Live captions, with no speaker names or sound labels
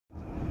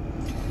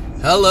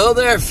Hello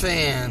there,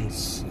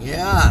 fans.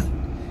 Yeah,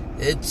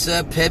 it's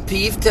pet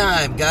peeve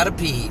time. Got a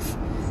peeve.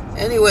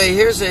 Anyway,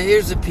 here's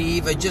a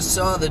peeve. I just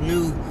saw the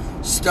new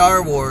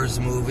Star Wars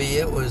movie.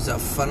 It was a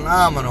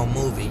phenomenal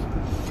movie.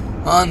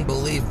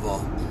 Unbelievable.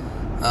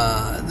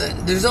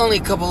 There's only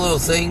a couple little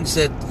things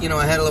that,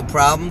 I had a little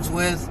problems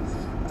with.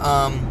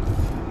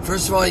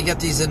 First of all, you got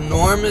these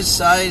enormous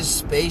sized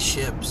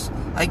spaceships.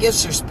 I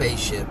guess they're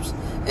spaceships.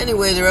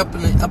 Anyway, they're up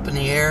in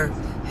the air,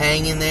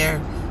 hanging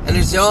there. And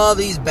there's all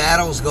these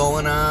battles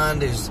going on.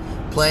 There's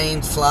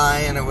planes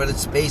flying, or what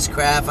it's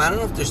spacecraft. I don't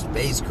know if they're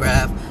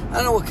spacecraft. I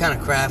don't know what kind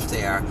of craft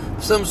they are.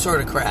 Some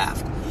sort of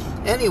craft.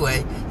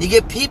 Anyway, you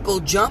get people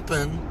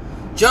jumping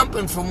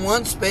from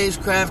one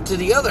spacecraft to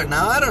the other.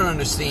 Now, I don't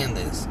understand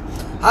this.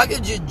 How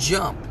could you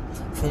jump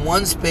from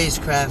one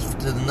spacecraft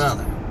to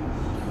another?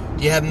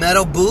 Do you have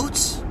metal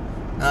boots?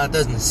 No, it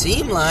doesn't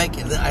seem like.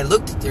 I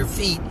looked at their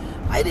feet.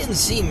 I didn't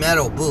see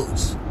metal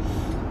boots.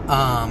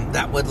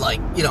 That would,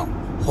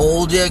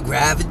 hold you,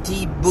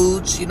 gravity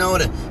boots,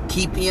 to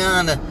keep you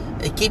on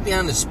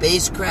the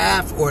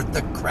spacecraft or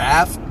the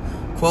craft,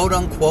 quote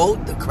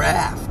unquote, the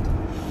craft.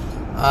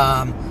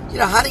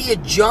 How do you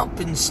jump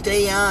and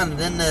stay on and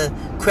then the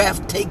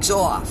craft takes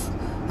off?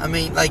 I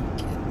mean,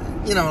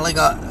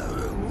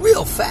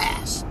 real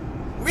fast,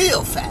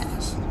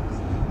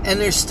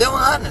 and they're still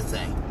on the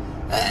thing.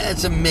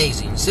 It's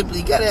amazing. Simply,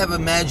 you got to have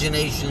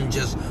imagination and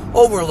just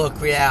overlook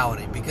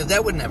reality, because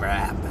that would never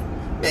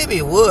happen. Maybe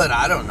it would,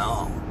 I don't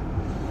know.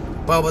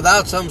 But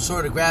without some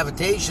sort of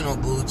gravitational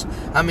boots,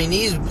 I mean,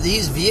 these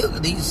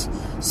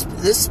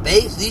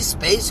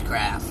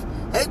spacecraft,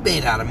 they're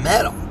made out of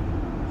metal.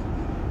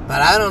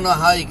 But I don't know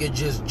how you could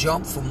just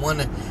jump from one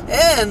to...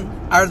 And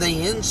are they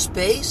in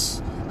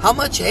space? How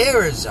much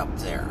air is up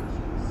there?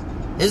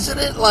 Isn't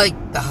it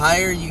like the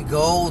higher you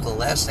go, the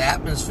less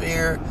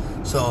atmosphere?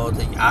 So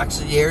the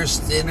oxygen air is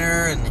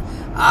thinner, and the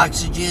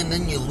oxygen,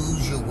 then you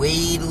lose your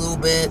weight a little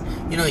bit.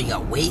 You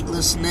got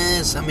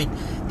weightlessness. I mean,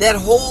 that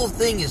whole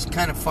thing is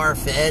kind of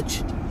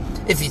far-fetched,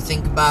 if you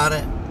think about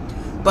it.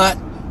 But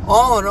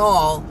all in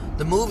all,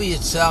 the movie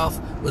itself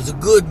was a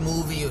good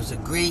movie. It was a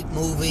great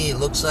movie. It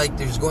looks like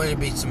there's going to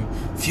be some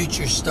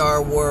future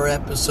Star Wars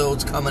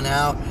episodes coming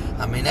out.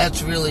 I mean,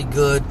 that's really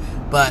good.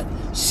 But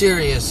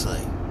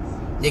seriously,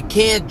 you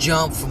can't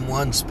jump from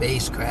one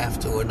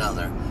spacecraft to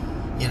another,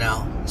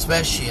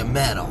 especially a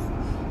metal.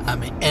 I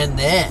mean, and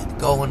then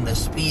going the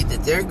speed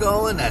that they're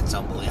going, that's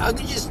unbelievable. How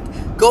could you just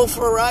go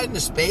for a ride in a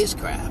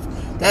spacecraft?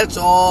 That's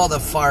all the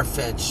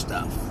far-fetched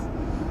stuff.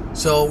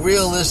 So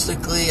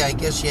realistically, I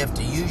guess you have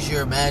to use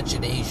your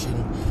imagination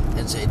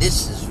and say,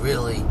 this is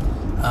really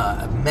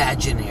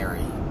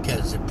imaginary,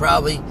 because it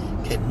probably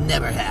can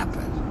never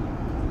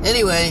happen.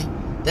 Anyway,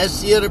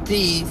 that's the other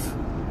peeve.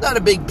 Not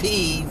a big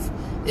peeve.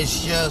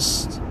 It's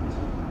just,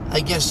 I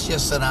guess,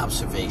 just an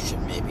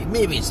observation, maybe.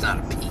 Maybe it's not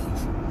a peeve.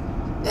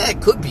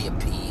 It could be a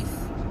peeve.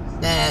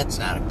 Nah, it's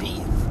not a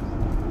peeve.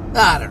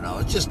 I don't know.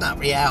 It's just not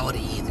reality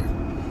either.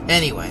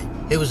 Anyway,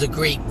 it was a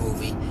great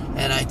movie,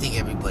 and I think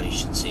everybody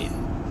should see it.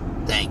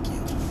 Thank you.